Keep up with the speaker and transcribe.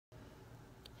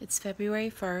It's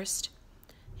February 1st,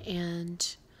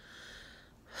 and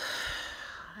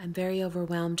I'm very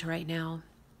overwhelmed right now.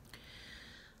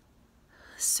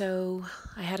 So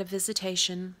I had a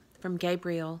visitation from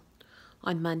Gabriel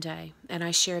on Monday, and I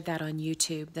shared that on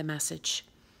YouTube, the message.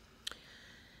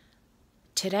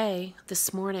 Today,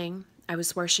 this morning, I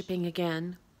was worshiping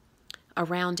again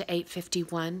around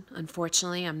 8:51.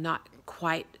 Unfortunately, I'm not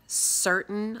quite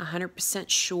certain,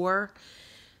 100% sure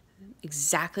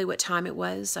exactly what time it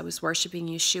was. I was worshiping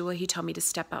Yeshua. He told me to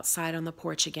step outside on the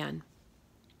porch again.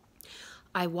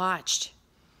 I watched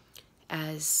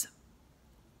as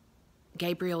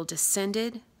Gabriel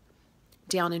descended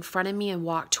down in front of me and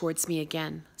walked towards me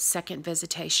again. Second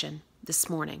visitation this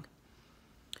morning.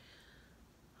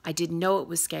 I didn't know it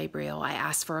was Gabriel. I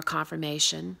asked for a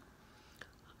confirmation,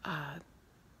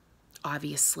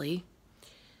 obviously,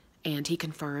 and he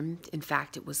confirmed, in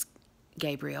fact, it was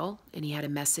Gabriel, and he had a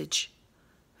message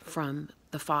from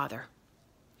the Father.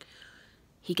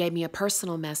 He gave me a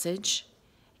personal message,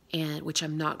 and which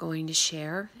I'm not going to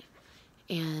share,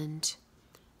 and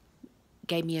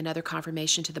gave me another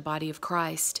confirmation to the body of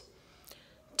Christ,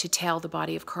 to tell the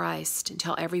body of Christ and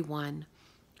tell everyone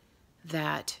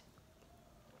that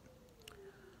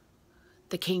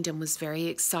the kingdom was very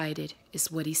excited, is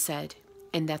what he said,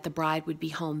 and that the bride would be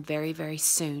home very, very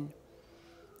soon.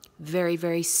 Very,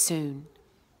 very soon.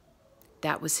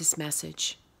 That was his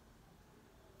message.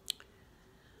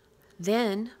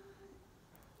 Then,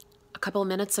 a couple of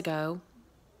minutes ago,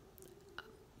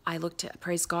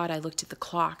 praise God, I looked at the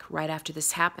clock right after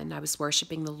this happened. I was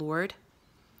worshiping the Lord.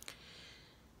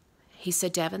 He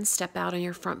said, Devin, step out on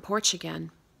your front porch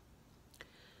again.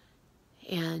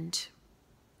 And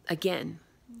again,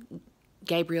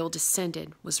 Gabriel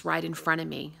descended, was right in front of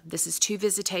me. This is 2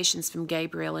 visitations from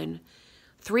Gabriel and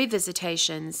 3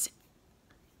 visitations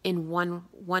in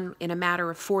in a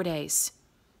matter of 4 days.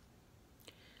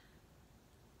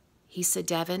 He said,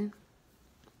 Devin,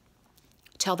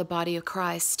 tell the body of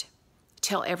Christ,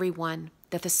 tell everyone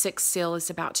that the 6th seal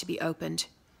is about to be opened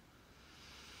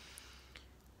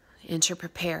and to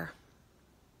prepare.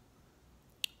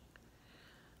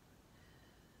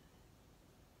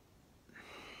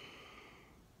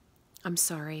 I'm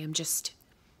sorry, I'm just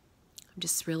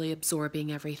really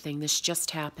absorbing everything. This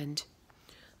just happened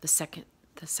the second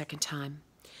time.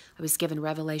 I was given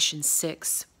Revelation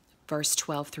 6, verse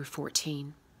 12 through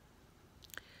 14.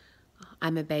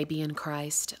 I'm a baby in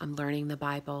Christ. I'm learning the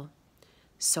Bible.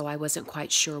 So I wasn't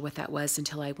quite sure what that was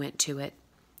until I went to it.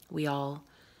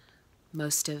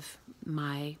 Most of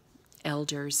my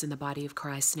elders in the body of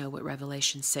Christ know what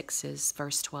Revelation 6 is,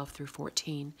 verse 12 through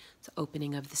 14. It's the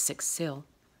opening of the 6th seal.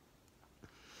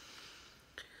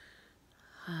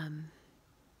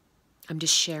 I'm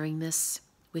just sharing this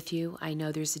with you. I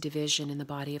know there's a division in the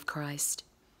body of Christ.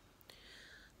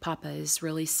 Papa is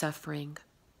really suffering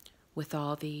with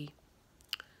all the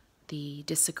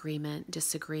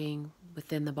disagreeing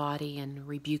within the body and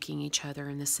rebuking each other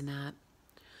and this and that.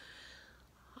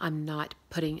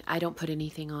 I don't put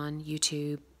anything on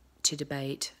YouTube to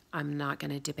debate. I'm not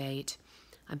going to debate.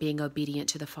 I'm being obedient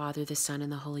to the Father, the Son,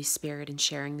 and the Holy Spirit and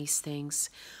sharing these things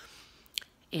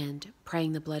and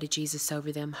praying the blood of Jesus over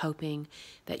them, hoping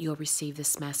that you'll receive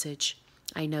this message.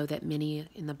 I know that many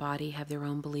in the body have their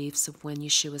own beliefs of when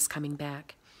Yeshua is coming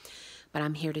back, but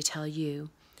I'm here to tell you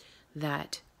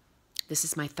that this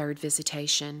is my 3rd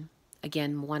visitation.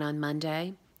 Again, 1 on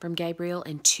Monday from Gabriel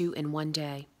and 2 in 1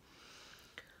 day.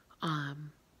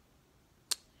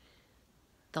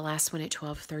 The last one at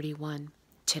 12:31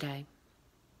 today.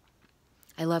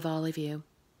 I love all of you.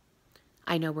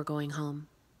 I know we're going home.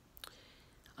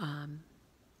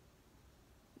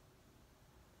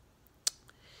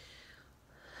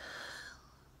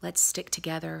 Let's stick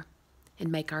together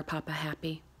and make our Papa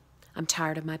happy. I'm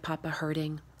tired of my Papa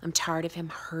hurting. I'm tired of him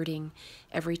hurting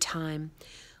every time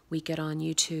we get on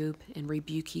YouTube and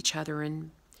rebuke each other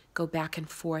and go back and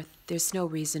forth. There's no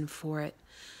reason for it.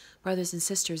 Brothers and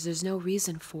sisters, there's no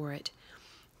reason for it.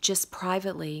 Just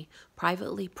privately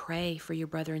pray for your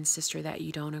brother and sister that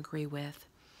you don't agree with.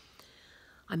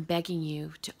 I'm begging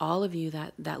you, to all of you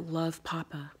that love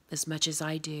Papa as much as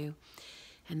I do,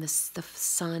 and the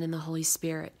Son and the Holy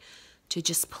Spirit, to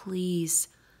just please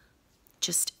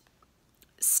just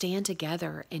stand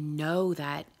together and know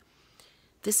that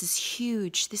this is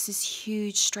huge. This is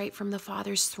huge, straight from the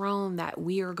Father's throne, that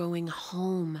we are going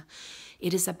home.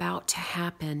 It is about to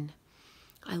happen.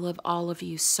 I love all of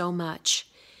you so much,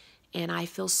 and I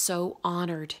feel so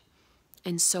honored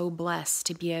and so blessed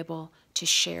to be able to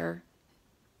share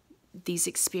these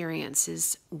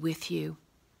experiences with you.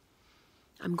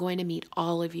 I'm going to meet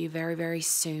all of you very, very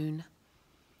soon.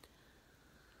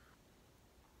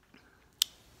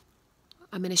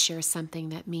 I'm going to share something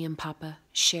that me and Papa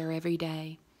share every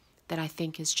day that I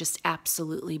think is just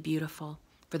absolutely beautiful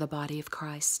for the body of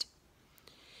Christ.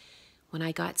 When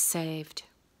I got saved,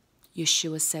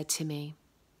 Yeshua said to me,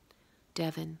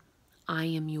 "Devin, I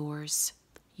am yours,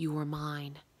 you are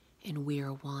mine, and we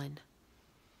are one."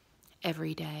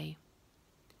 Every day.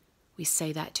 We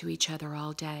say that to each other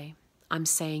all day. I'm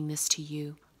saying this to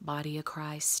you, body of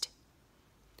Christ.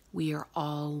 We are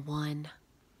all one.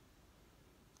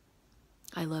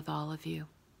 I love all of you.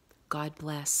 God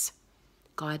bless.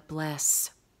 God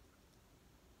bless.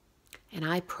 And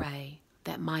I pray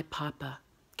that my Papa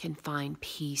can find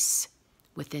peace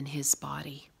within his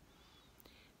body.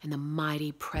 In the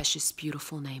mighty, precious,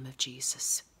 beautiful name of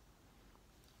Jesus.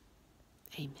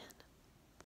 Amen.